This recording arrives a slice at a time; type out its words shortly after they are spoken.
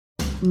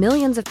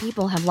Millions of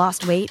people have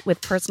lost weight with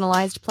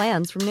personalized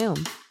plans from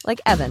Noom. Like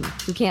Evan,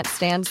 who can't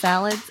stand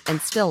salads and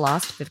still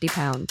lost 50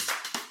 pounds.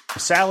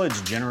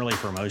 Salads generally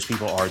for most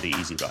people are the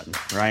easy button,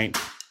 right?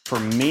 For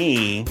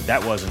me,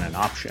 that wasn't an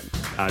option.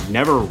 I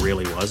never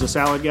really was a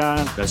salad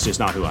guy. That's just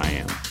not who I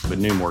am. But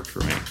Noom worked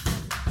for me.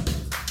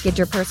 Get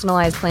your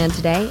personalized plan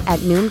today at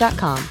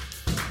Noom.com.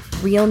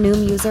 Real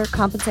Noom user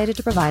compensated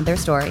to provide their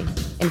story.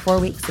 In 4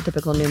 weeks, the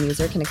typical Noom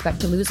user can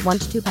expect to lose 1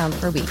 to 2 pounds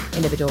per week.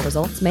 Individual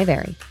results may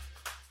vary.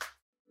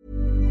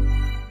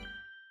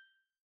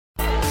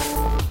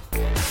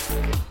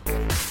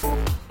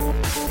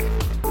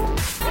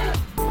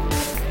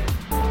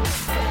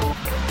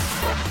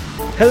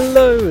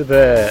 Hello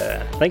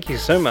there! Thank you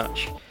so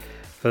much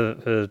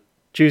for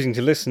choosing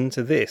to listen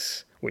to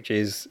this, which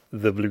is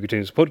the Blue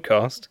Cartoons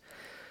podcast.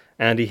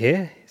 Andy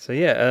here.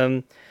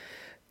 So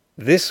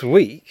this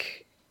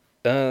week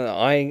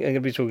I'm going to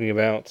be talking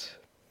about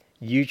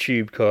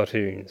YouTube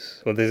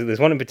cartoons. Well, there's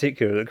one in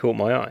particular that caught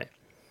my eye.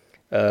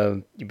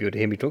 You'll be able to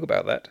hear me talk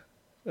about that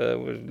a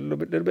little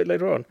bit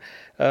later on.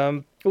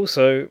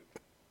 Also,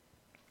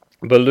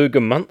 Beluga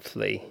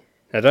Monthly.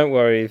 Now, don't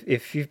worry,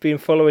 if you've been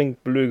following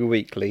Beluga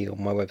Weekly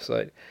on my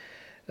website,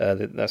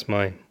 that's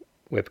my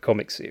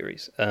webcomic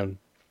series. I'm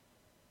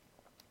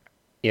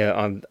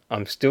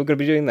still going to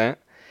be doing that.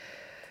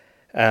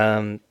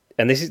 And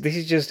this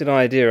is just an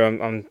idea.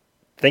 I'm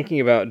thinking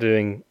about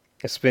doing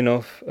a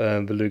spin-off,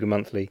 Beluga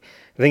Monthly.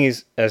 The thing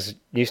is, as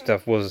New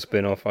Stuff was a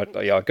spin-off,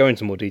 I'll go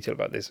into more detail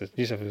about this. As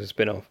New Stuff was a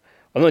spin-off,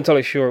 I'm not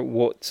entirely sure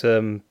what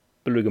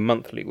Beluga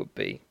Monthly would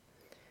be.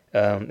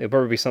 It'll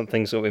probably be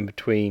something sort of in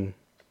between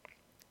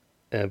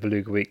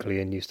Beluga Weekly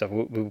and New Stuff.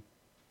 We'll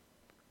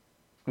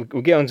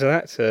get onto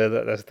that.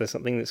 That's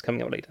something that's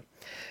coming up later.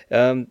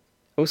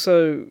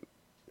 Also,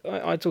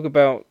 I talk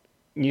about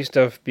New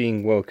Stuff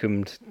being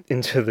welcomed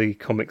into the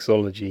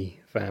Comixology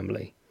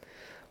family,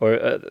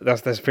 or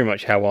that's pretty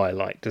much how I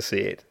like to see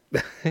it.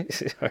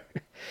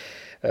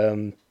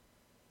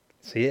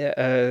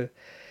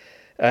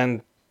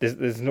 And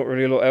there's not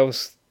really a lot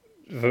else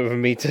for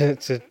me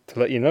to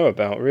let you know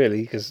about,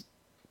 really, because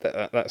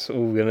that's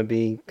all going to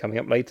be coming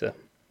up later.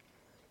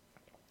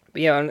 But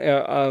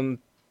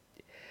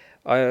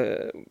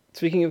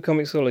speaking of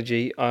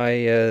Comixology, I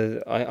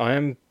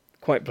am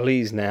quite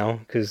pleased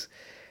now because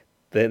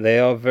they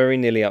are very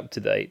nearly up to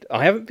date.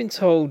 I haven't been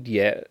told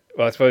yet.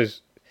 Well, I suppose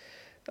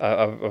we've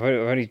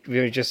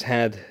only just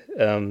had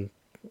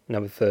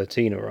number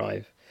 13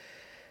 arrive.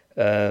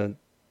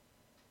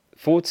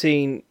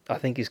 14, I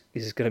think, is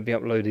going to be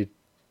uploaded.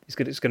 It's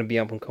going to be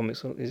up on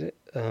Comixology. Is it?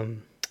 No,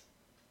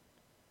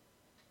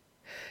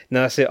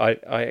 that's it.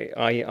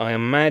 I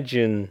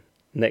imagine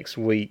next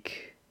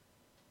week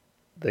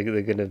they're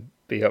going to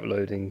be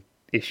uploading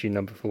issue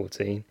number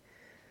 14,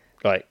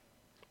 like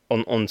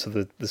onto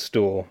the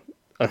store.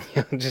 I'm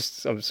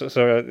so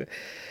sorry.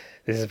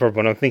 This is probably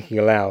when I'm thinking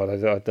aloud.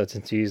 I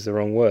tend to use the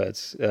wrong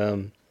words.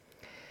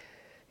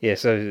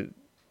 They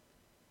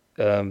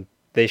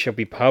shall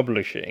be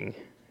publishing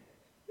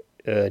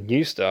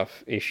New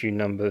Stuff issue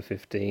number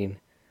 15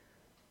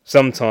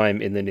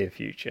 sometime in the near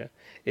future.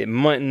 It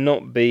might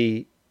not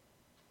be,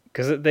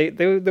 because they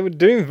were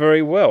doing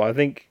very well. I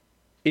think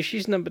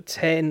issues number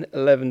 10,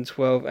 11,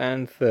 12,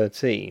 and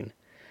 13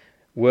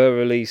 were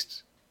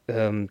released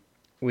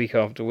week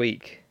after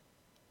week.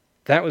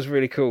 That was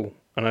really cool,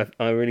 and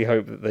I really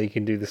hope that they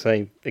can do the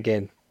same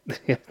again.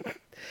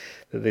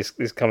 This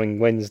coming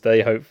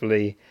Wednesday,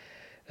 hopefully,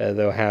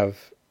 they'll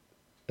have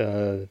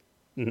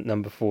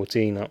number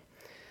 14 up.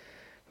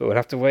 But we'll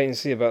have to wait and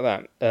see about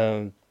that.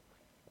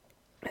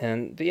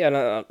 And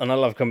I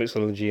love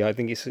Comixology. I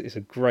think it's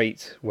a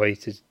great way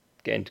to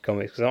get into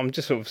comics, because I'm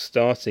just sort of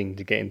starting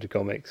to get into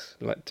comics,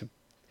 like to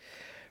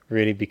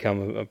really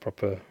become a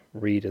proper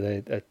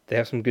reader. They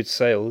have some good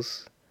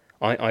sales.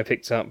 I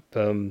picked up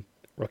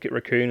Rocket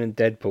Raccoon and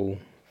Deadpool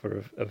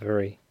for a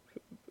very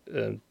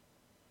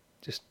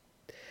just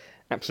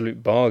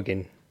absolute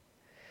bargain.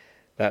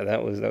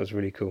 That was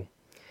really cool.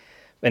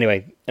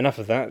 Anyway, enough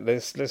of that.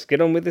 Let's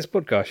get on with this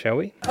podcast, shall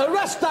we?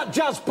 Arrest that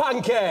jazz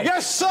pancake!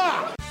 Yes,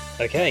 sir!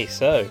 Okay,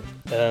 so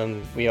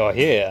we are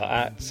here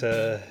at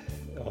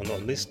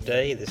on this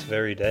day, this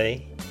very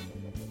day,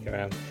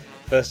 around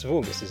 1st of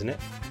August, isn't it?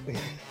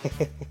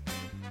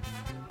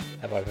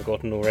 Have I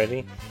forgotten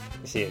already?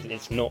 You see,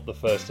 it's not the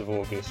 1st of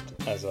August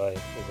as I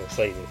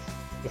say this.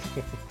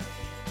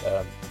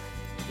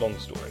 Long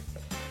story.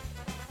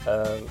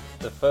 The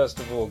 1st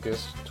of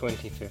August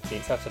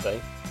 2015,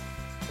 Saturday,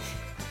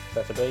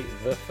 the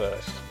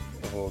 1st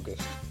of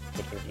August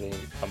 2015,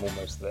 I'm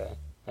almost there,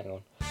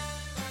 hang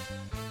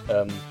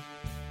on,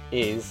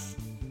 is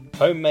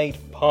Homemade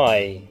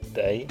Pie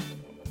Day,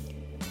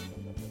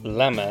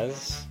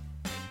 Lamaz,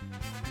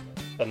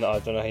 and I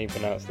don't know how you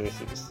pronounce this,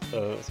 it's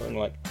something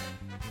like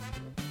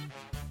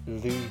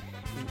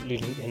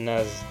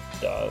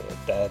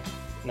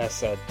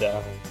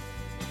Nasada.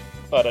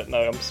 I don't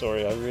know, I'm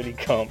sorry, I really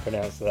can't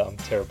pronounce that, I'm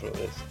terrible at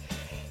this.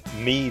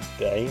 Mead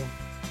Day,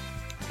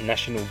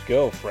 National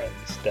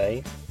Girlfriends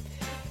Day,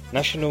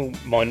 National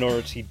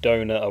Minority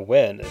Donor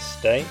Awareness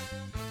Day,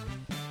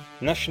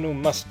 National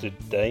Mustard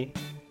Day,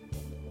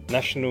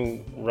 National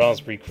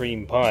Raspberry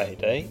Cream Pie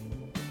Day,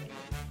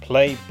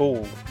 Play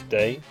Ball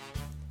Day,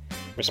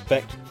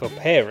 Respect for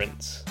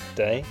Parents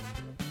Day,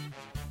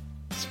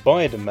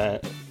 Spider-Man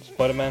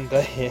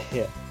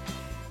Day,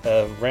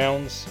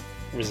 Rounds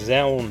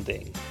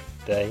Resounding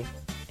Day,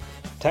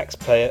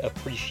 Taxpayer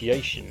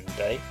Appreciation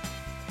Day,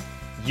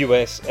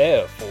 US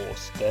Air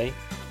Force Day,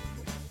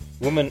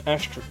 Woman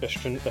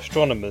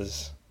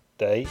Astronomers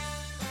Day,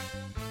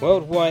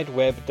 World Wide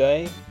Web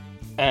Day,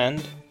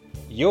 and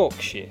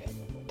Yorkshire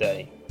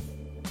Day.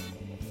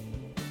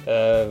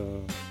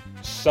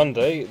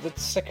 Sunday, the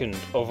 2nd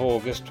of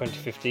August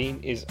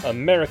 2015, is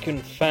American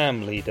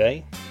Family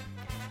Day,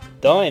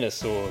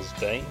 Dinosaurs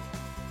Day,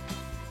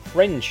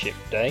 Friendship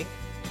Day,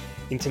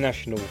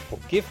 International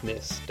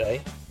Forgiveness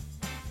Day,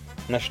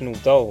 National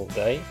Doll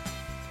Day,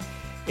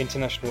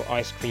 International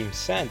Ice Cream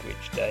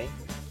Sandwich Day,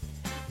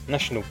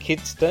 National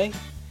Kids Day,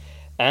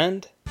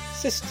 and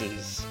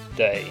Sisters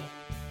Day.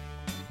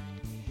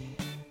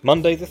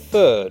 Monday the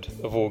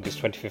 3rd of August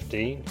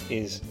 2015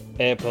 is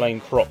Airplane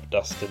Crop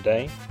Duster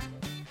Day,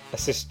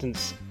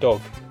 Assistance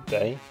Dog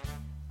Day,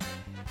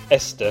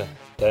 Esther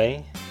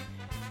Day,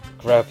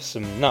 Grab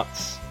Some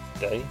Nuts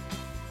Day,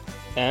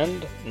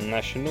 and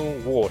National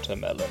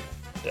Watermelon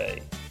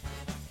Day.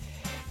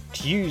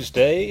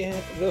 Tuesday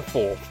the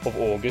 4th of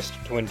August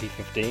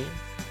 2015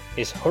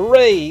 is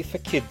Hooray for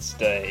Kids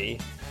Day,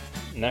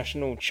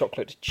 National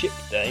Chocolate Chip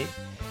Day,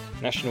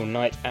 National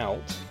Night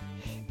Out,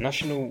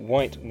 National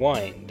White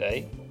Wine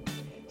Day,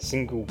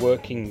 Single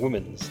Working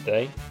Women's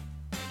Day,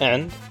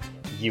 and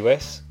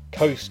US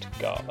Coast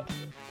Guard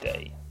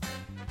Day.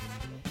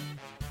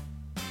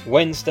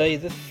 Wednesday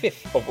the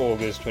 5th of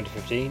August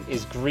 2015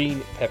 is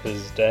Green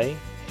Peppers Day,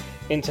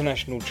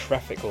 International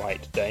Traffic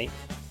Light Day,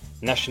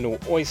 National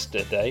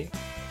Oyster Day,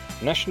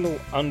 National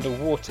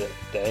Underwater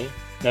Day,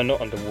 no,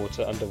 not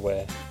underwater,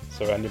 underwear,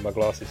 sorry, I need my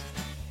glasses,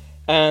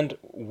 and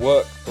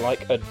Work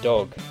Like a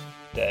Dog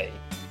Day.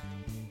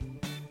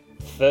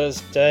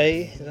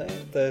 Thursday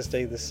the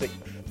 6th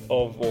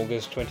of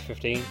August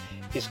 2015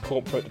 is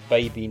Corporate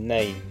Baby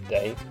Name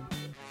Day,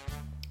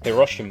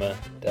 Hiroshima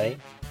Day,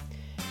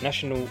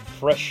 National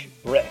Fresh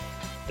Breath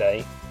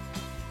Day,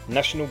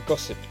 National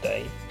Gossip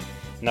Day,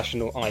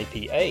 National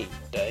IPA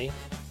Day,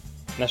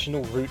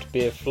 National Root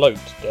Beer Float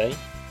Day,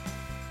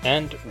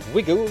 and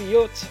Wiggle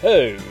Your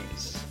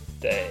Toes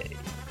Day.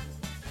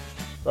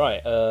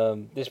 Right,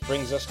 this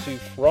brings us to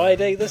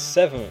Friday the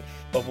 7th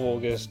of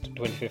August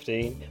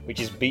 2015, which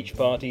is Beach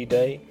Party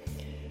Day,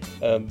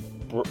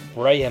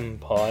 Graham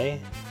Pie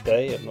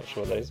Day, I'm not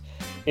sure what that is,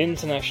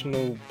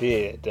 International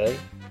Beer Day,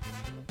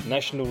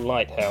 National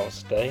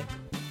Lighthouse Day,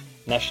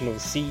 National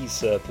Sea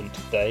Serpent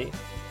Day,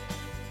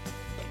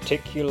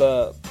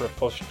 Particular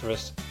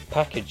Preposterous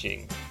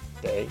Packaging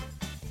Day,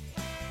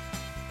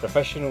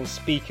 Professional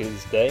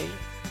Speakers Day,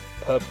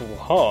 Purple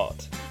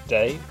Heart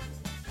Day,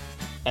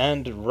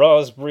 and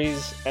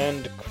Raspberries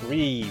and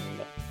Cream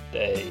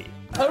Day.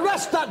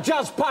 Arrest that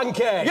jazz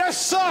pancake!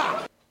 Yes,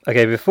 sir!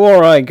 Okay,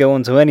 before I go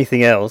on to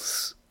anything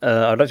else,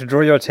 I'd like to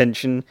draw your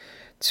attention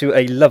to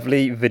a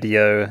lovely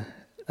video.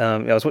 I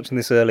was watching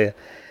this earlier.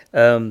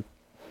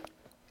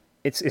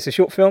 It's a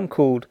short film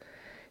called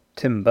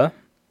Timber.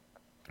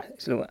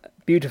 It's a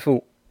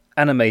beautiful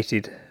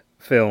animated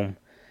film.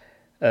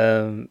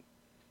 The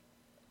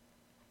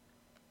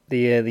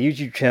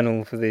YouTube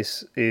channel for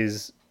this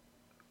is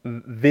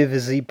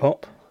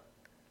Vivzipop,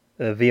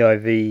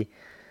 Vivziepop.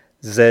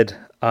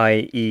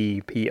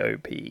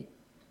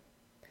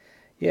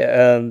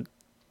 Yeah,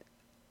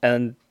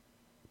 and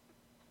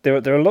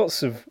there are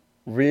lots of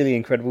really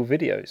incredible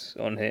videos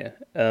on here.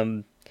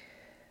 I've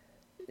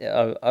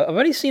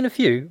only seen a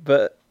few,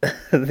 but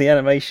the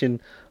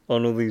animation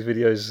on all these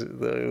videos,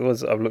 the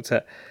ones that I've looked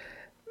at,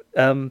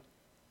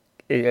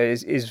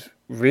 is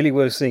really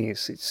worth seeing.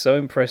 It's so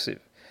impressive.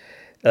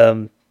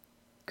 Because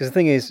the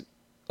thing is,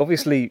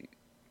 obviously,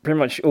 pretty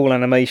much all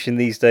animation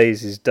these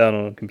days is done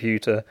on a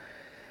computer.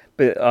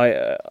 But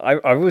I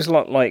always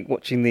like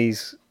watching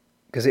these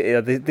because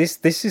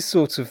this is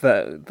sort of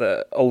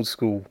that old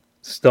school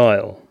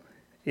style.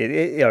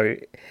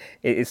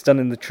 It's done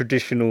in the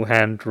traditional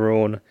hand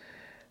drawn.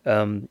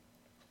 The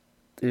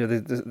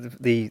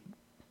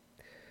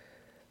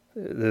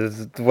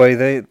way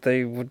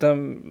they were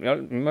done,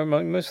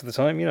 most of the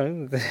time,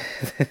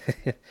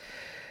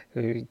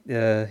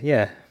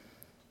 yeah,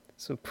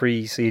 sort of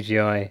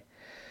pre-CGI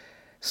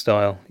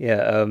style,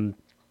 yeah.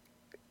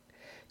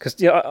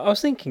 Because I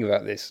was thinking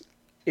about this.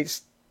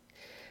 It's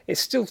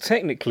still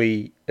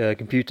technically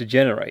computer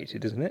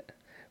generated, isn't it?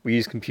 We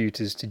use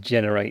computers to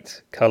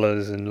generate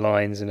colours and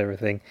lines and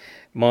everything.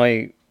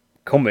 My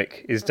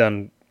comic is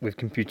done with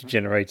computer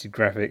generated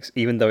graphics,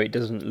 even though it's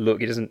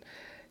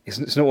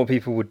not what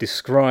people would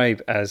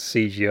describe as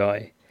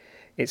CGI.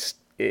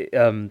 Because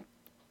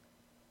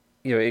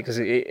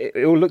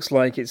it all looks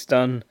like it's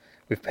done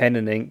with pen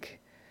and ink,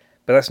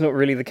 but that's not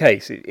really the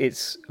case.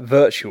 It's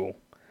virtual.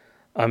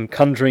 I'm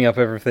conjuring up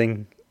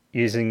everything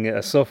using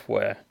a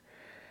software,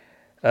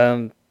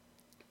 and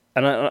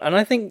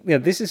I think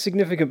this is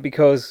significant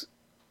because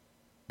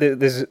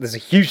there's a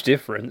huge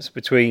difference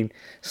between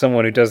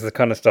someone who does the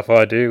kind of stuff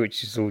I do,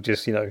 which is all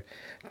just,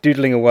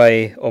 doodling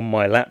away on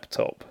my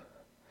laptop.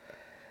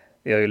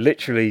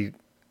 Literally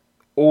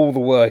all the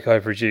work I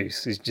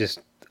produce is just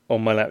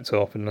on my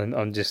laptop, and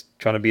I'm just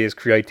trying to be as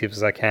creative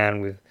as I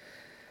can with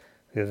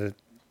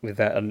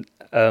that.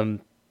 And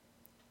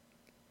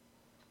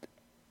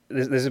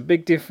there's a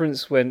big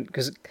difference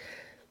because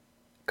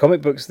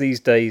comic books these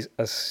days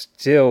are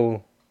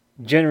still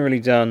generally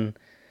done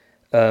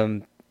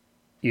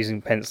using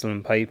pencil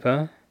and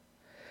paper,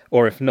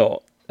 or if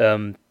not,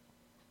 they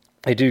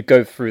do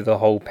go through the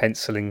whole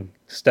penciling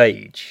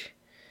stage,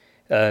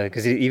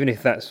 because even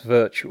if that's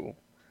virtual,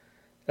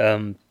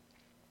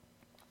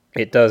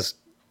 it does.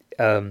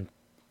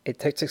 It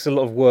takes a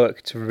lot of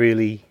work to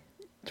really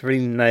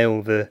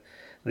nail the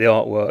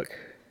artwork.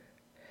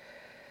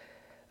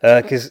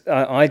 Because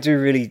I do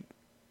really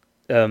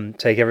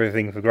take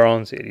everything for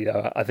granted.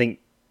 I think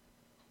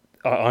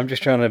I'm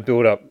just trying to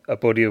build up a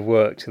body of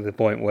work to the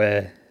point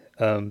where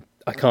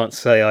I can't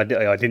say I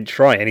didn't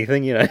try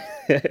anything. And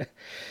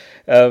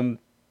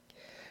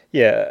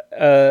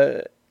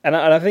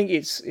I think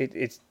it's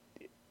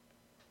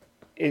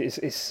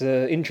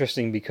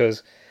interesting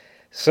because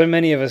so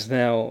many of us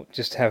now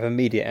just have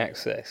immediate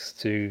access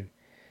to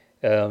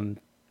doing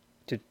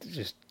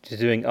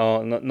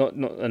art,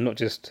 not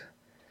just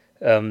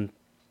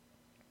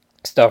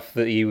stuff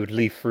that you would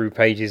leaf through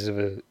pages of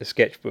a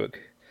sketchbook,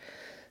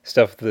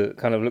 stuff that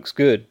kind of looks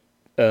good.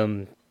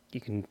 You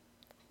can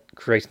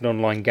create an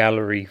online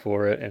gallery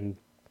for it, and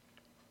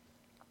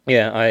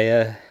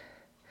I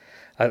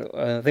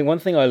think one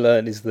thing I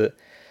learned is that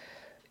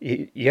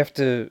you have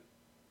to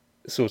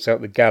sort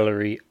out the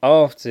gallery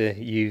after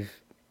you've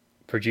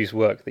produced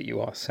work that you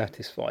are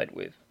satisfied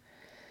with.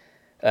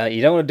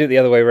 You don't want to do it the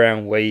other way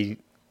around, where you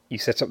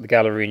set up the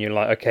gallery and you're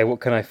like, okay, what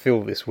can I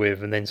fill this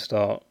with, and then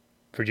start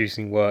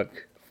producing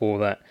work for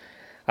that.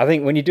 I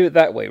think when you do it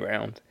that way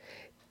around,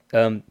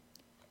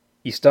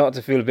 you start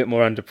to feel a bit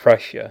more under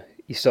pressure.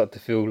 You start to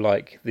feel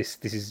like this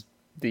is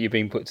that you're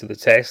being put to the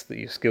test, that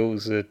your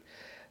skills are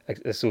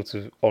sort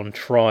of on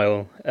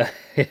trial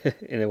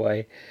in a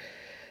way.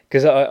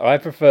 Because I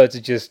prefer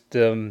to just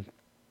draw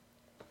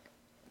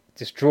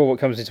what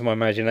comes into my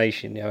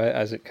imagination,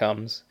 as it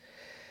comes.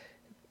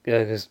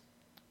 Because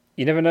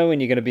you never know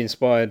when you're going to be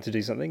inspired to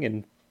do something,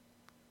 and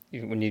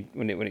when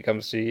it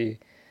comes to you,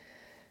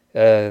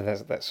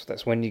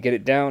 that's when you get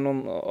it down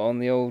on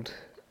the old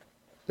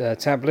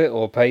tablet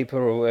or paper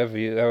or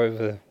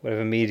whatever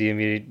medium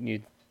you're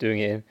doing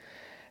it in.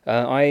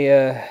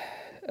 I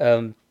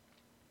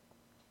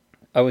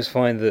always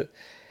find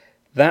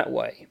that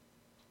way,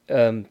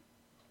 because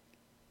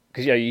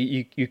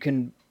you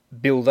can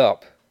build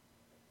up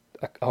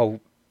a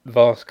whole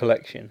vast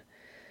collection,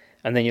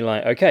 and then you're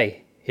like,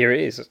 okay, here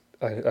it is.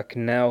 I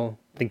can now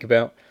think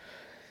about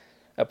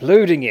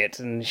uploading it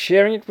and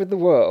sharing it with the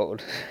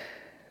world.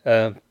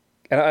 And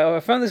I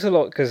found this a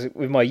lot because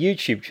with my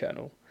YouTube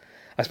channel,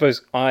 I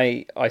suppose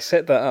I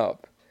set that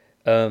up,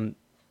 when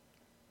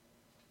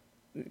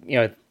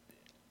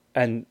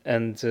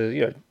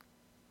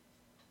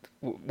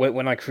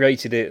I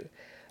created it,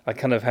 I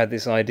kind of had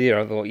this idea.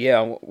 I thought,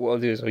 what I'll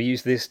do is I'll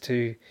use this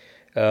to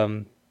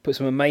put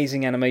some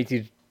amazing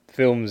animated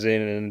films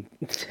in,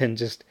 and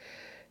just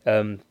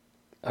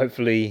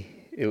hopefully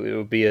it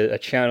will be a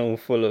channel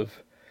full of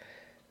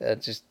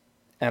just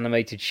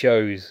animated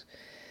shows,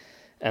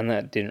 and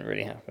that didn't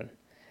really happen.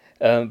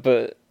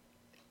 But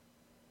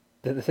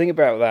the thing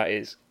about that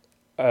is,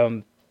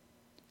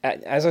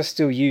 as I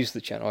still use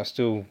the channel, I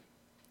think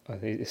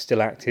it's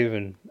still active,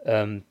 and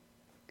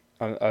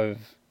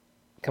I've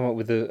come up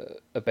with a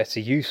better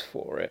use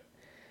for it,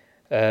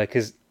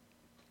 because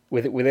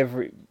with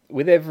every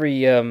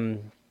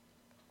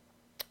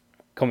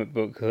comic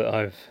book that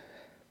I've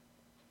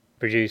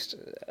produced,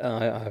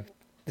 I've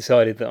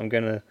decided that I'm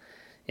going to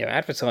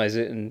advertise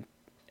it, and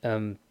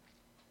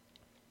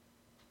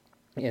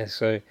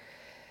so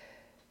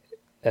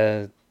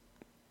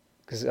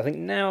because I think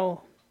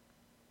now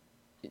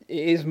it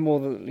is more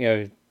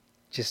than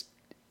just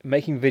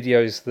making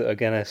videos that are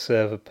going to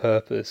serve a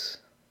purpose.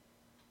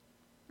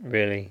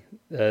 Really,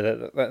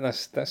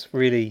 that's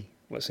really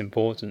what's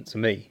important to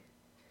me.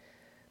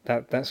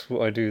 That's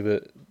what I do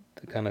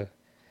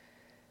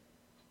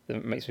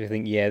that makes me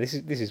think, this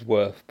is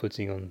worth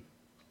putting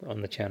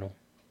on the channel.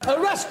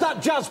 Arrest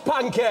that jazz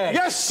pancake!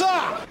 Yes,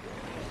 sir!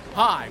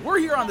 Hi, we're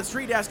here on the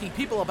street asking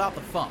people about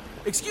the Fump.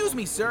 Excuse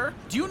me, sir,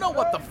 do you know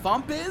what the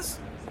Fump is?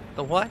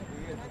 The what?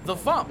 The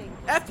Fump.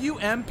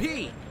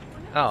 F-U-M-P.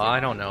 Oh, I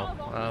don't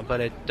know, but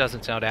it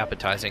doesn't sound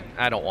appetizing.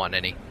 I don't want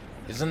any.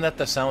 Isn't that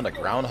the sound a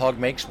groundhog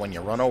makes when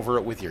you run over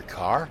it with your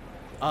car?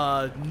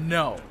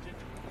 No.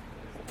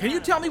 Can you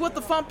tell me what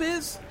the Fump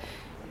is?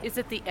 Is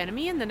it the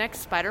enemy in the next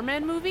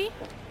Spider-Man movie?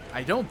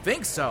 I don't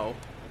think so.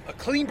 A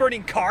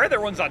clean-burning car that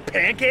runs on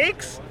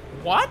pancakes?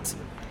 What?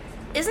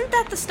 Isn't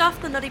that the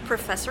stuff the Nutty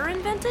Professor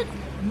invented?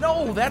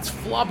 No, that's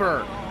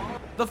flubber.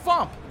 The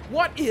Fump.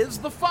 What is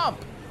the Fump?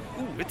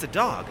 Ooh, it's a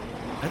dog.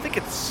 I think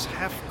it's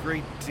half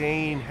Great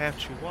Dane, half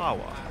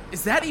Chihuahua.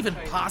 Is that even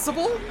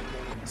possible?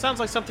 Sounds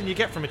like something you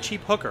get from a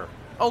cheap hooker.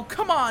 Oh,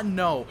 come on,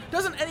 no.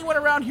 Doesn't anyone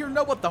around here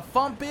know what the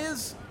Fump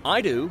is?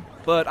 I do,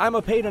 but I'm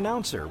a paid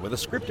announcer with a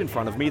script in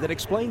front of me that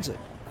explains it.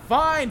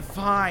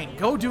 Fine.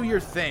 Go do your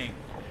thing.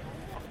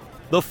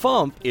 The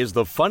Fump is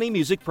the Funny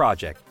Music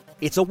Project.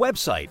 It's a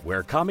website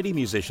where comedy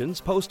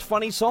musicians post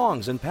funny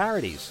songs and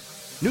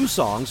parodies. New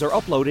songs are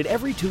uploaded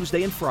every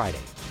Tuesday and Friday.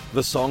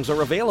 The songs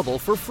are available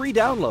for free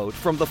download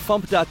from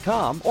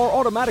thefump.com or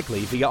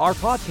automatically via our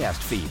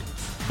podcast feed.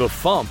 The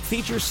Fump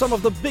features some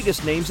of the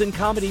biggest names in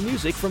comedy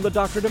music from the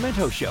Dr.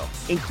 Demento Show,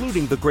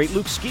 including the great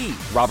Luke Ski,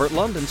 Robert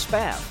London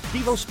Spav,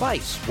 Devo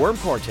Spice, Worm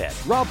Quartet,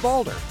 Rob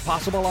Balder,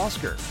 Possible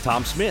Oscar,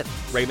 Tom Smith,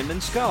 Raymond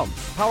and Scum,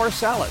 Power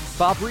Salad,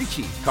 Bob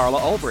Ricci, Carla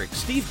Ulbrich,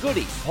 Steve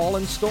Goody, Paul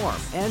and Storm,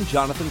 and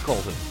Jonathan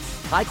Colton.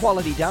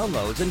 High-quality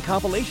downloads and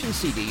compilation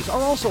CDs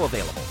are also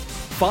available.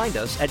 Find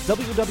us at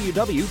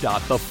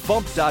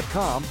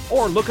www.thefump.com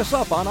or look us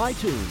up on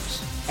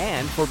iTunes.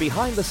 And for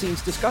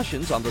behind-the-scenes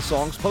discussions on the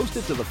songs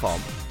posted to The Fump,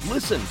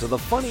 listen to the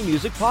Funny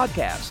Music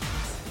Podcast.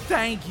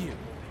 Thank you.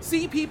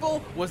 See,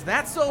 people? Was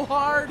that so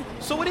hard?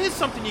 So it is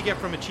something you get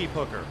from a cheap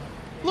hooker.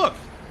 Look,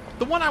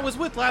 the one I was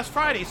with last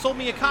Friday sold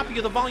me a copy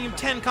of the Volume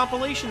 10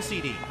 compilation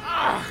CD.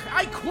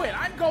 I quit.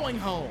 I'm going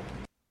home.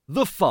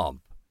 The Fump.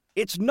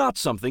 It's not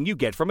something you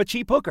get from a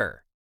cheap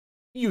hooker.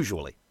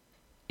 Usually.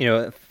 You know,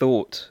 a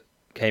thought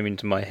came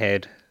into my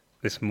head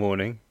this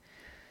morning,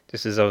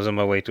 just as I was on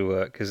my way to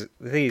work, because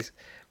these...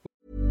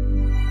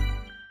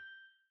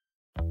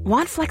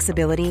 Want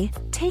flexibility?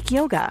 Take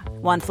yoga.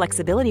 Want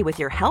flexibility with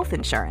your health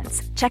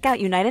insurance? Check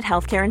out United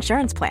Healthcare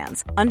Insurance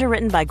Plans.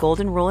 Underwritten by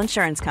Golden Rule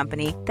Insurance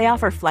Company, they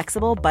offer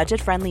flexible,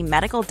 budget-friendly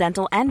medical,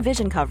 dental, and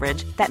vision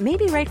coverage that may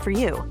be right for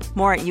you.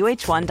 More at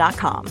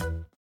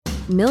uh1.com.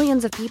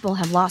 Millions of people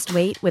have lost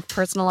weight with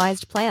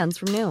personalized plans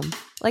from Noom.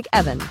 Like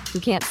Evan, who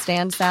can't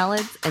stand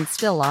salads and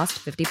still lost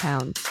 50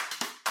 pounds.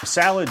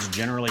 Salads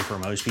generally for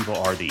most people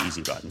are the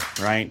easy button,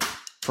 right?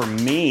 For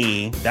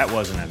me, that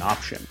wasn't an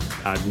option.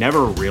 I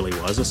never really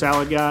was a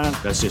salad guy.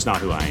 That's just not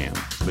who I am.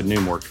 But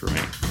Noom worked for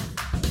me.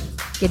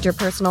 Get your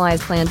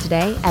personalized plan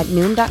today at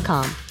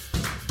Noom.com.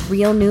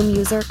 Real Noom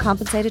user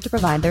compensated to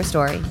provide their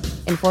story.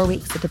 In 4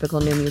 weeks, the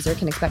typical Noom user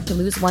can expect to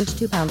lose 1 to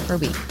 2 pounds per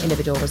week.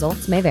 Individual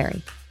results may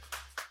vary.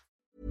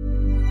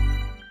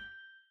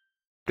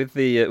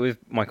 With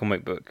Michael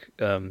McBook,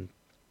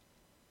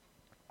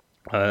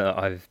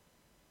 I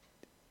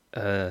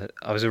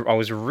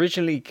was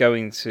originally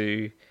going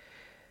to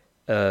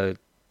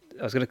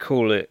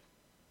call it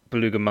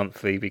Beluga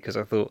Monthly because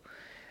I thought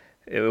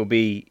it will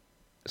be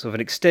sort of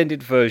an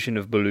extended version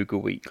of Beluga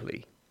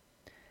Weekly.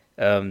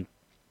 So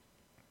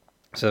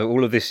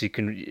all of this you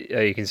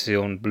can see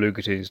on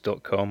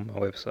belugatunes.com,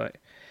 our website.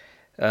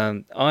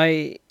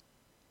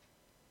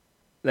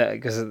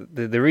 Because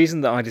the reason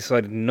that I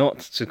decided not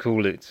to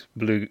call it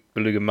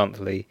Beluga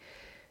Monthly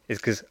is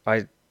because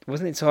I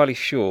wasn't entirely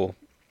sure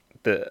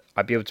that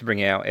I'd be able to bring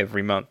it out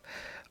every month.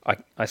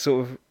 I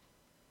sort of,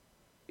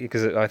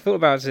 because I thought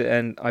about it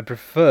and I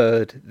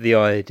preferred the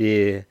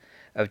idea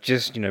of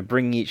just,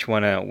 bringing each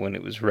one out when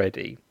it was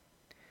ready.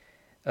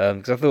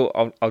 Because I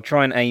thought I'll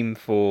try and aim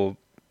for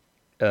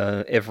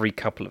every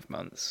couple of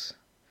months.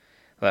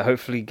 Like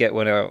hopefully get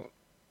one out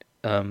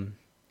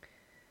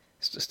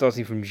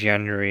starting from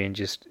January and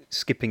just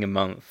skipping a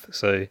month,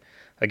 so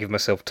I give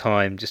myself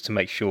time just to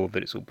make sure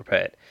that it's all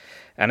prepared.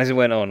 And as it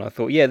went on, I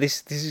thought, yeah,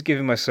 this is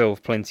giving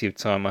myself plenty of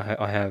time.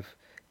 I have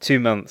 2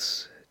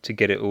 months to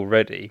get it all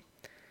ready,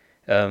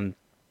 and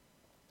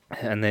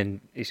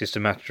then it's just a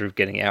matter of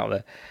getting it out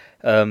there.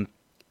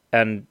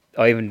 And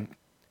I even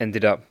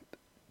ended up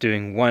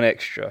doing one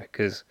extra,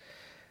 because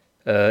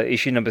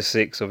issue number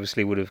 6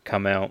 obviously would have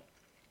come out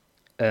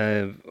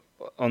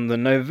on the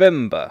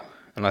November,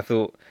 and I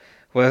thought,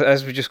 well,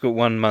 as we've just got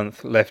 1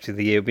 month left of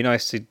the year, it'd be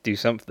nice to do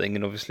something,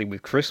 and obviously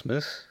with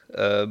Christmas,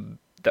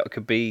 that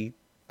could be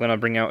when I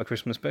bring out a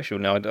Christmas special.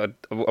 Now, I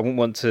wouldn't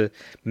want to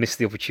miss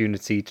the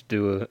opportunity to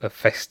do a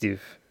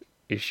festive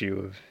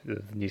issue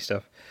of new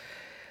stuff.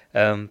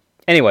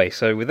 Anyway,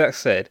 so with that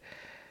said,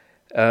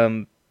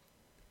 I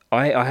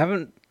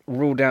haven't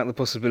ruled out the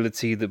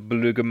possibility that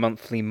Beluga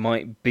Monthly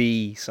might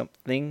be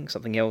something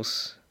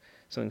else,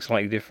 something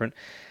slightly different,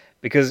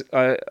 because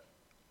I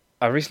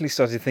recently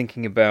started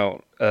thinking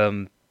about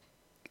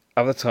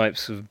other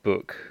types of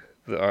book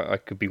that I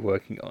could be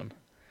working on.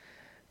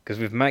 Because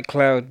with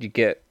MacLeod, you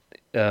get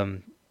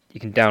you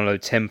can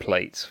download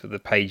templates for the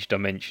page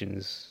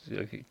dimensions.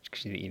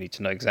 Because you need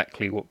to know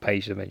exactly what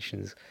page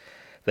dimensions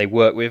they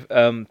work with.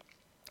 And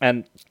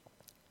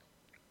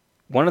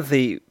one of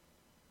the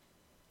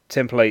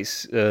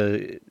templates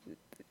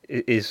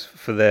is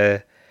for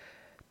their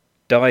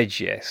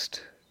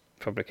digest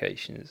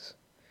publications.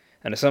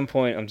 And at some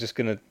point, I'm just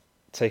going to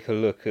take a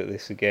look at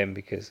this again,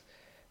 because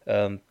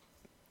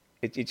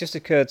it just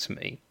occurred to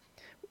me.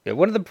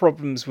 One of the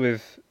problems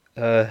with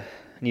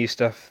new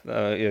stuff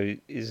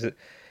is that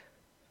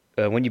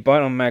when you buy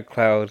it on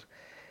MagCloud,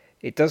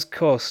 it does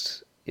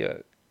cost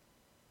it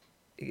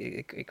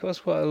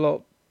costs quite a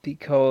lot,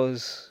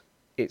 because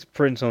it's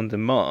print on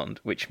demand,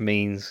 which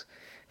means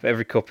for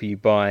every copy you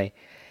buy,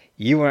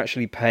 you are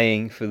actually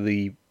paying for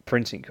the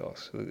printing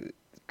costs,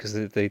 because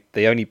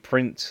they only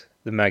print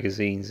the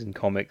magazines and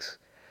comics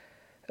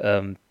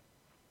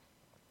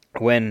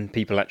when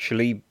people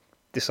actually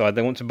decide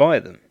they want to buy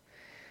them.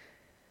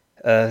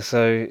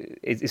 So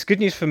it's good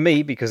news for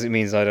me, because it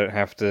means I don't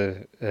have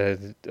to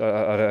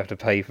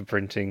pay for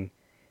printing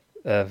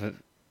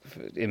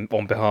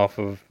on behalf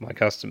of my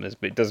customers,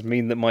 but it does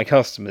mean that my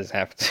customers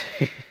have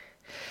to.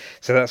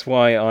 So that's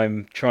why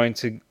I'm trying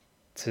to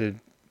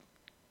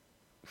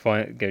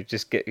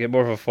just get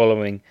more of a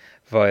following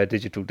via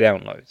digital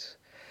downloads.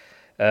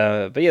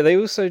 But yeah, they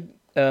also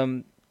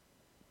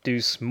do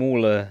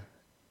smaller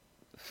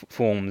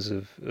forms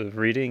of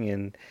reading,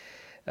 and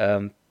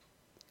I'm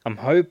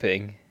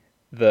hoping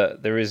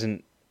that there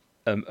isn't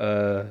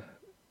a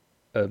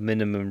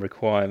minimum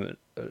requirement.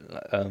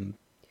 I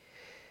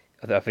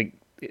think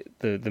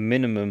the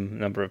minimum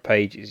number of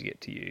pages you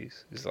get to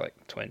use is like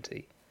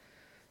 20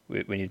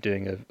 when you're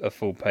doing a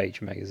full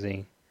page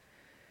magazine.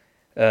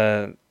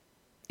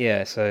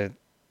 Yeah, so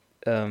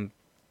I'm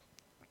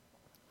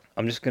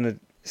just going to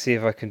see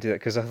if I can do that,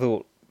 because I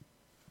thought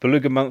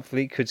Beluga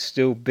Monthly could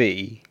still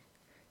be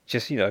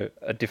just,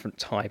 a different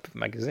type of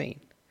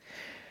magazine.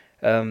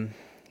 I'm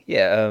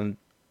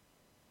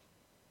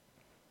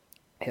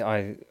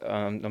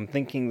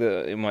thinking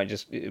that it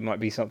might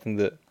be something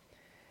that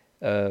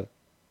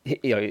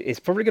it's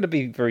probably going to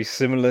be very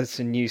similar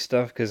to New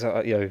Stuff, because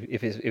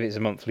if it's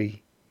a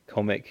monthly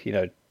comic,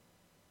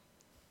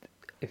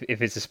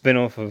 if it's a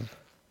spin-off of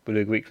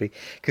Beluga Weekly,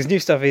 because New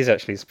Stuff is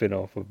actually a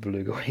spin-off of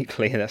Beluga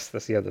Weekly, and that's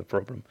the other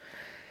problem.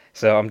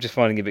 So I'm just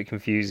finding it a bit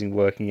confusing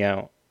working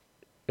out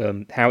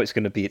how it's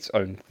going to be its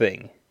own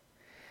thing.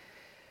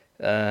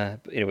 But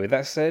anyway,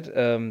 that said,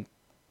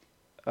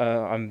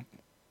 I'm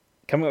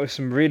coming up with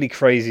some really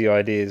crazy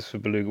ideas for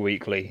Beluga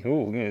Weekly.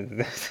 Oh,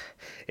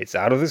 it's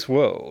out of this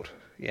world.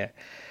 Yeah,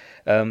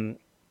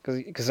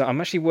 because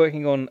I'm actually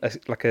working on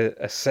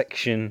a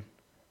section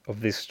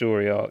of this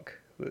story arc.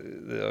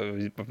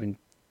 The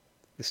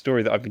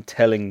story that I've been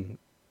telling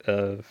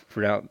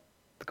throughout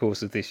the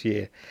course of this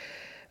year.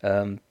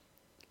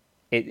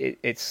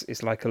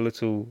 It's like a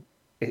little.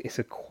 It's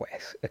a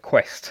quest.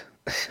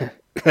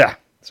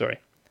 Sorry,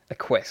 a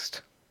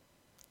quest.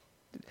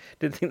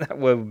 Didn't think that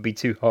word would be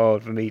too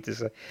hard for me to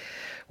say.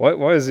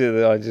 Why is it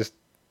that I just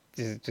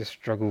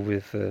struggle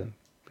with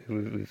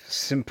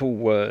simple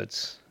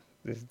words?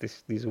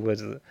 These are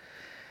words that.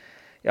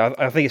 Yeah,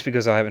 I think it's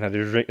because I haven't had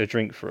a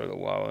drink for a little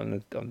while,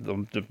 and I'm blah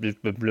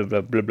blah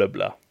blah blah blah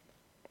blah.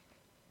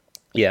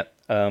 Yeah,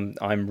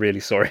 I'm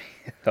really sorry.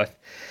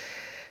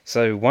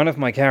 So one of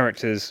my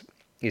characters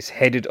is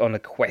headed on a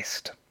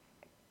quest.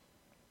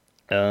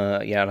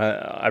 And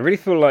I really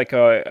feel like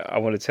I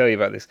want to tell you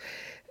about this.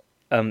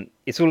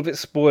 It's all a bit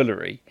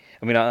spoilery.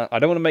 I mean, I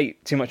don't want to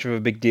make too much of a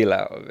big deal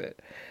out of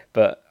it,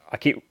 but I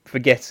keep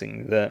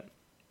forgetting that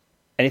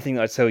anything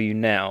that I tell you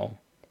now,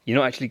 you're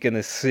not actually going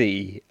to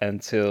see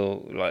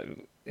until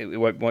it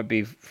won't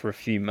be for a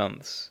few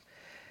months,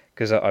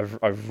 because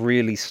I've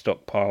really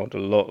stockpiled a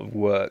lot of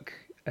work,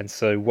 and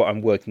so what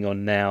I'm working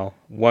on now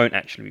won't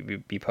actually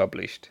be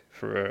published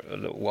for a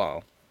little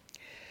while.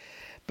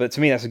 But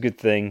to me, that's a good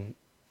thing.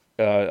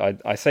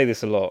 I say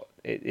this a lot.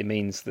 It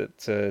means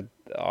that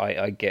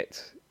I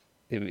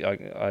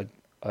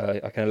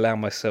can allow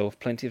myself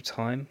plenty of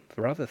time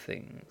for other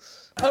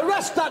things.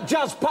 Arrest that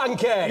jazz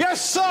pancake!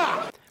 Yes,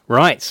 sir!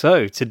 Right,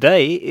 so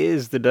today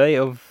is the day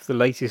of the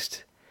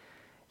latest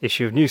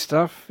issue of New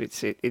Stuff.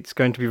 It's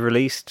going to be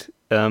released.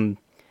 So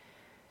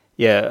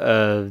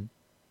at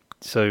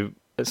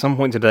some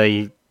point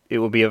today, it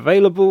will be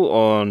available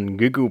on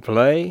Google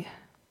Play,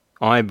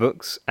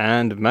 iBooks,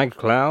 and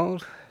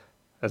MagCloud,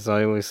 as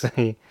I always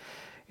say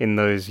in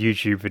those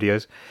YouTube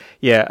videos.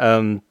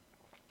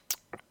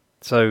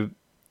 So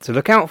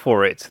look out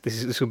for it.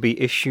 This will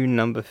be issue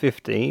number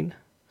 15.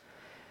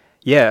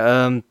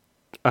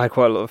 I had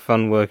quite a lot of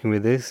fun working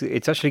with this.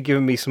 It's actually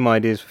given me some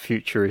ideas for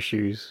future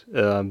issues.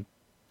 I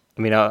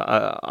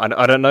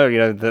don't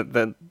know,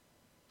 that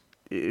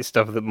it's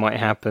stuff that might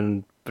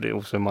happen, but it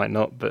also might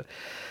not. But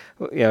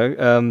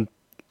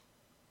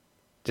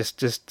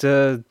just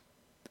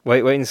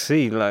wait and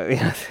see.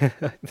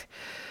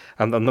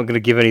 I'm not going to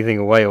give anything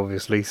away,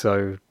 obviously,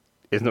 so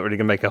it's not really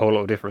going to make a whole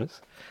lot of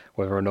difference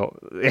whether or not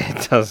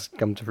it does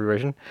come to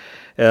fruition.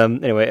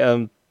 One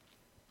of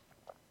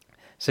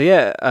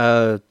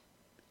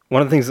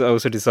the things that I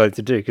also decided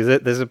to do, because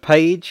there's a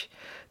page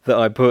that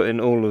I put in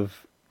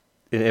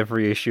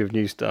every issue of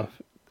New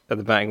Stuff at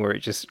the back where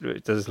it does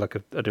I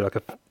do a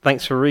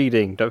thanks for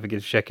reading. Don't forget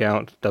to check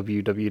out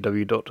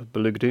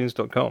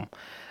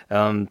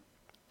www.belugatoons.com,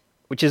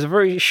 which is a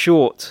very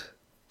short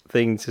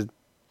thing to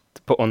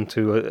put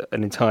onto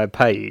an entire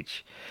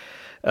page.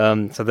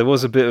 So there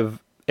was a bit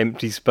of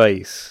empty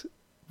space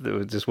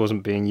that just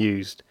wasn't being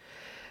used,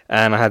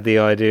 and I had the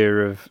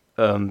idea of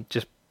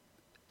just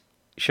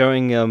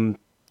showing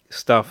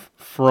stuff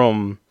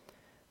from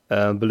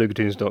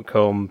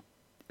belugatoons.com,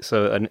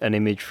 so an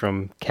image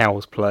from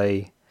Cow's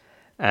Play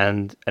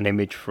and an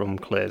image from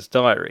Claire's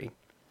Diary,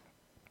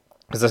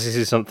 because this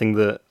is something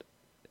that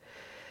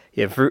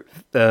yeah,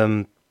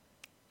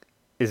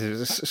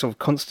 is sort of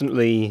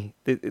constantly.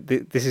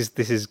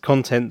 This is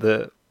content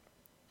that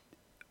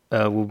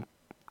will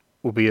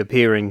be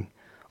appearing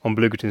on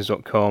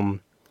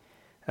bluecartoons.com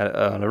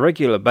on a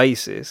regular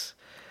basis.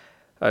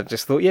 I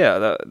just thought,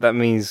 yeah, that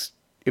means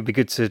it'd be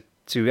good to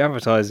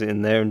advertise it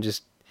in there, and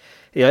just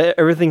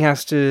everything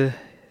has to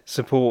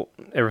support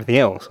everything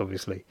else,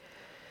 obviously.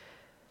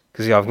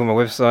 Because I've got my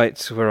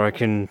website where I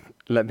can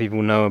let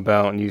people know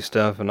about new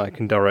stuff, and I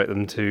can direct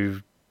them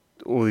to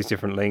all these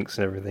different links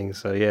and everything.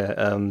 So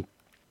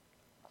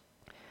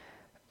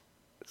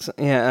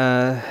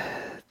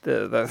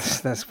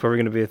that's probably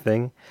going to be a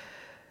thing.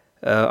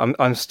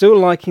 I'm still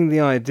liking the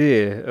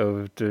idea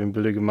of doing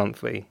Beluga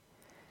Monthly,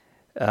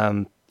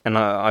 and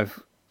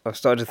I've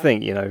started to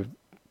think,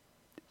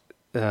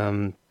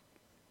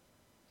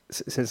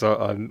 since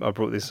I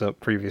brought this up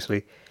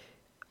previously,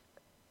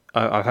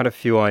 I've had a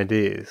few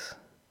ideas.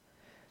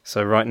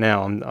 So right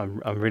now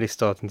I'm really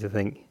starting to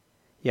think.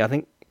 Yeah, I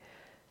think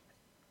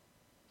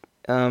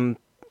I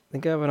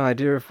have an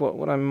idea of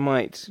what I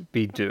might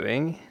be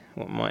doing,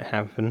 what might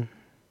happen.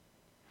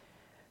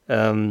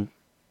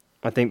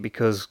 I think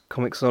because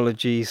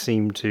Comixology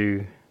seem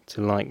to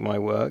like my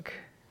work.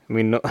 I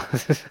mean, not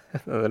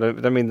I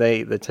don't mean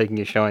they're taking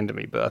a shine to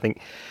me, but I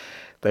think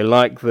they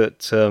like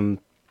that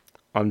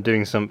I'm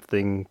doing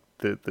something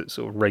that's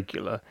sort of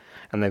regular,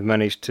 and they've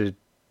managed to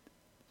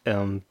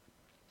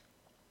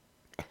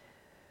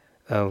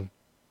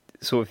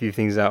sort a few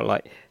things out.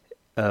 Like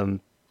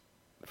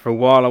for a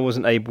while, I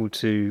wasn't able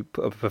to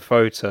put up a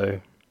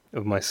photo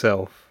of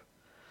myself.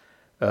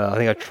 I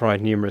think I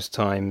tried numerous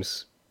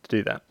times to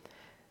do that,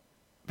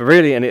 but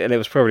really, and it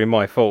was probably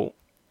my fault,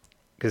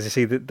 because you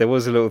see, there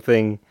was a little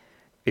thing.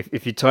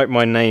 If you type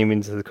my name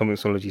into the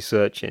Comixology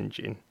search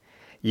engine,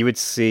 you would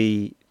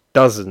see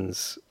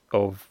dozens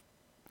of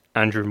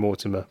Andrew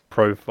Mortimer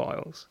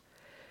profiles,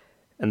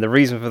 and the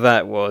reason for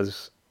that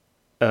was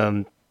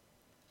when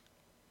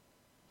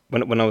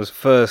I was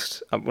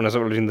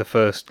uploading the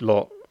first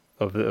lot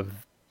of the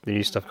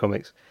New Stuff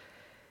comics,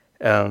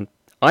 I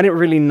didn't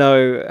really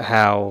know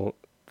how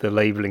the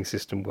labeling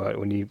system worked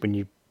when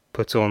you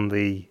put on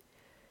the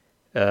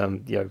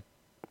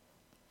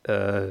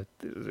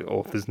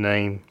author's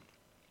name.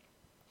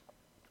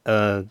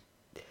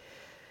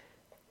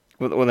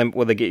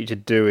 What they get you to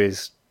do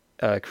is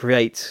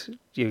create,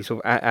 sort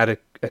of add a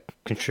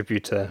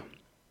contributor,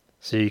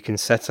 so you can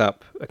set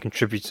up a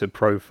contributor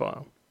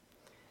profile,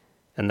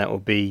 and that will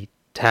be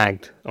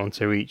tagged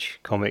onto each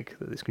comic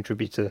that this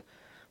contributor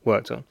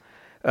worked on.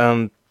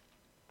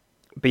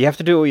 But you have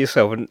to do it all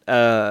yourself. And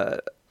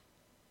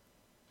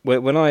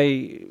when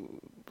I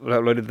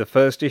uploaded the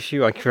first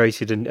issue, I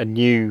created a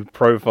new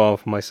profile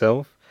for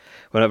myself.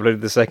 When I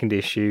uploaded the second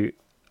issue,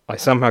 I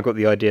somehow got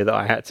the idea that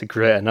I had to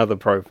create another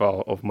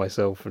profile of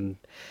myself, and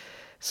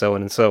so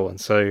on and so on.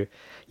 So,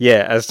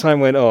 yeah, as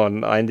time went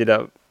on, I ended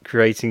up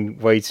creating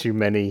way too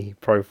many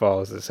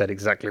profiles that said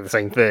exactly the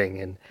same thing,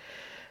 and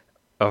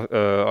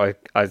I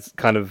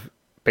kind of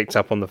picked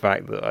up on the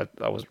fact that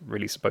I was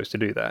really supposed to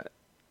do that.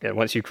 Yeah,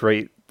 once you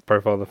create the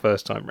profile the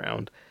first time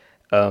round,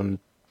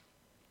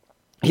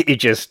 you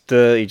just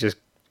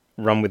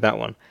run with that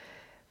one.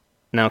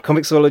 Now,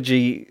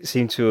 Comixology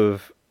seem to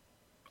have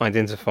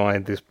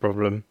identified this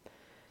problem.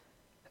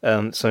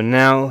 So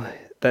now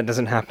that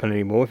doesn't happen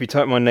anymore. If you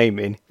type my name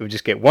in, you'll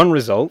just get one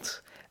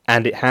result,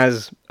 and it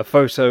has a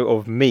photo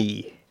of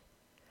me.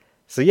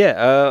 So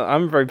yeah,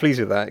 I'm very pleased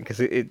with that,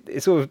 because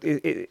it sort of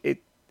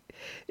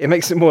it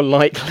makes it more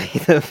likely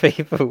that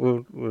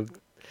people will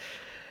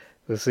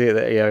see it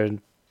there.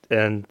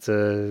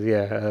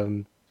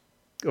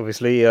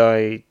 Obviously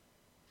I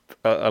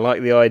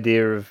like the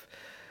idea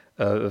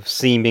of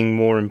seeming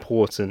more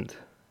important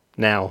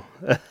now.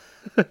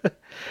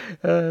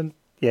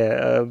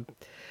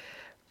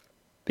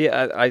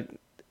 I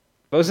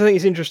also think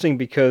it's interesting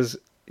because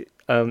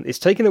it's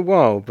taken a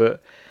while,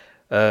 but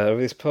over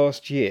this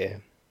past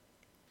year,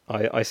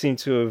 I seem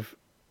to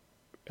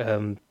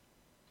have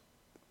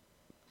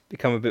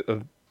become a bit.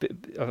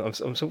 I'm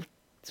sort of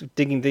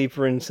digging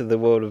deeper into the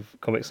world of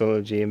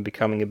Comixology and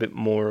becoming a bit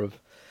more of,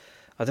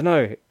 I don't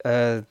know.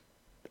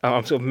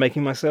 I'm sort of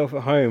making myself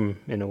at home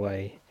in a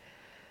way,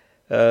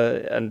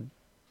 and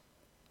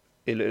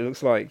it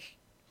looks like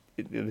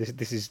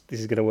this is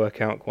going to work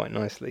out quite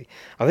nicely.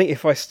 I think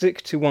if I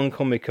stick to one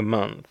comic a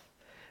month,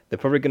 they're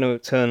probably going to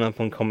turn up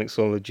on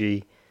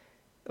Comixology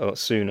a lot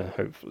sooner,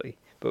 hopefully.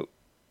 But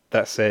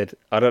that said,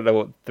 I don't know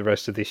what the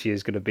rest of this year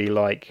is going to be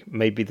like.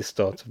 Maybe the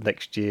start of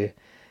next year,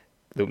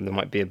 there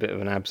might be a bit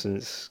of an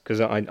absence,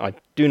 because I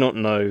do not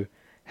know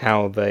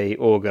how they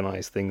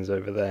organise things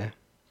over there.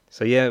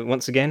 So yeah,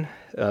 once again,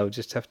 I'll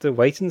just have to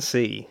wait and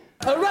see.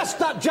 Arrest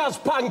that jazz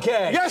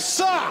pancake! Yes,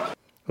 sir!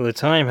 Well, the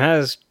time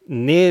has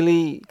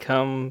nearly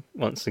come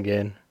once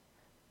again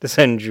to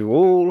send you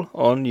all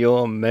on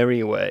your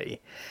merry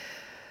way.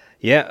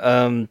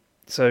 Yeah,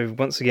 so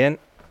once again,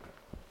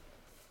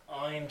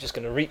 I'm just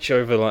going to reach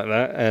over like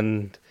that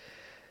and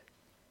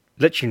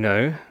let you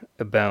know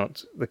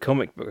about the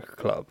comic book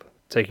club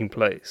taking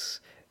place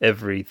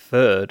every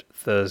third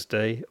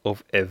Thursday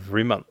of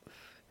every month.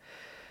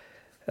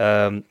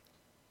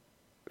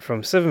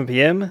 From 7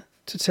 p.m.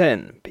 to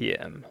 10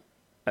 p.m.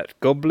 at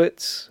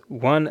Goblets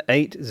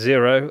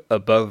 180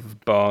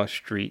 Above Bar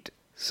Street,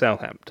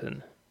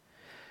 Southampton.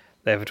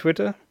 They have a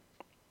Twitter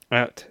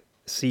at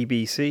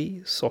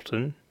CBC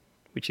Soton,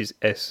 which is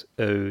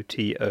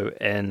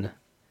SOTON.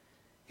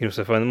 You can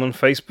also find them on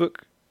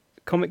Facebook,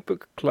 Comic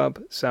Book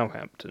Club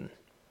Southampton.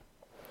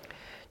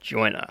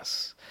 Join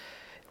us.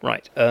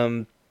 Right,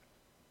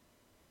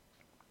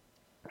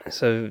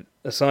 so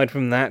aside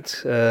from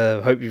that,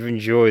 hope you've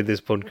enjoyed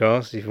this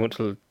podcast. If you want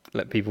to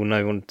let people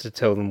know, want to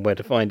tell them where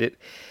to find it,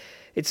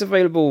 it's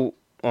available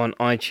on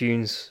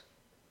iTunes,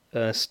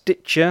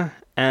 Stitcher,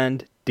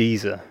 and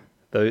Deezer.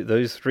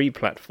 Those 3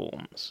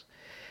 platforms.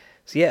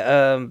 So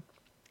yeah,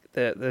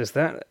 there's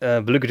that.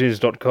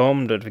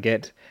 Belugatoons.com, don't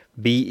forget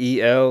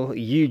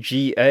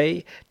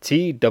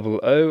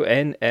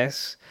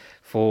BELUGATOONS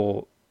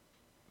for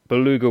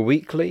Beluga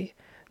Weekly,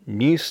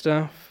 new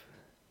stuff,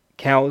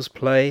 Cow's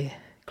Play,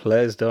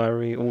 Claire's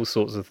Diary, all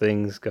sorts of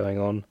things going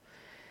on.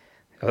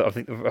 I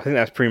think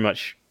that's pretty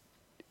much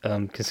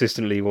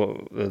consistently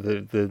what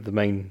the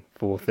main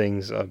 4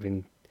 things I've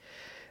been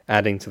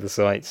adding to the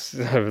sites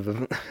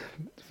over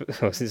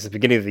since the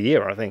beginning of the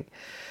year, I think.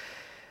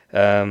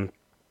 As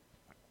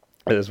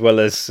well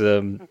as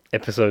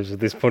episodes of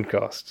this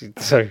podcast.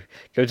 So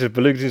go to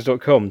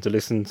belugatoons.com to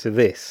listen to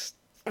this.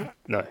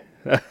 No.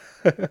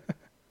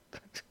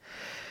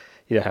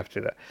 You don't have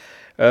to do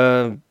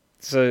that.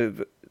 So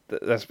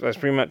that's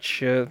pretty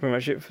much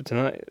it for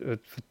tonight.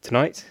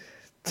 Tonight.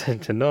 I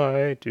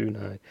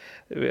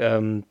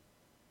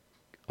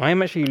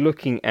am actually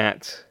looking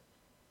at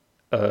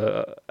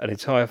an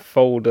entire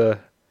folder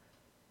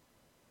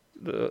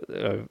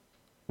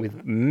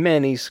with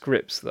many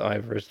scripts that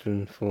I've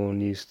written for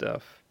new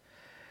stuff,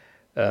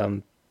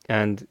 and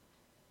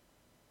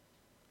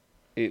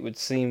it would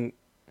seem,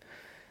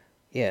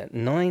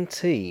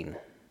 19.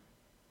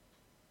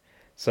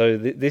 So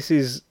this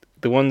is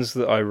the ones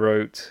that I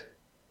wrote.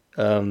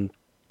 I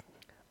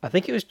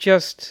think it was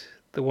just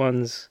the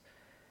ones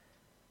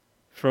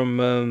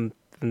from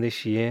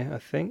this year. I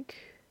think.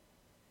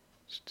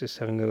 Just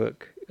having a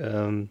look.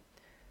 Stuff.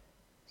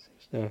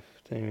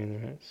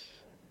 Damien Rats.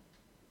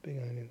 Big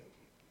idea.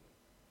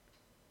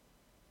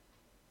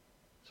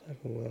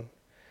 Well.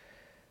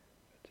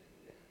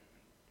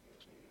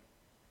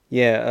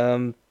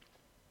 Yeah.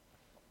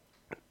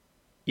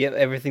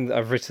 Everything that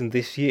I've written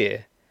this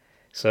year.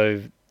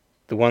 So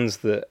the ones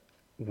that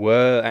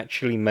were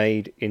actually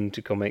made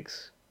into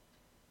comics,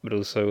 but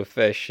also a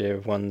fair share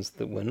of ones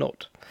that were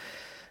not.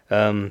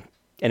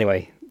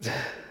 Anyway,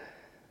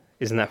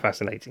 isn't that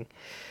fascinating?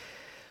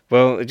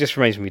 Well, it just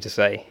remains for me to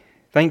say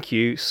thank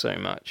you so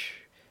much.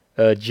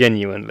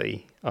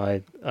 Genuinely,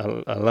 I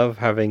love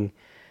having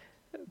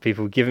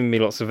people giving me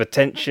lots of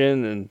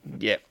attention,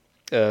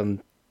 and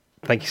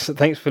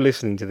thanks for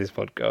listening to this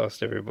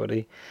podcast,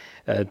 everybody.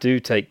 Do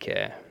take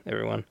care,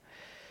 everyone.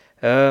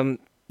 And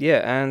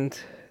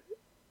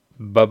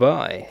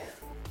bye-bye.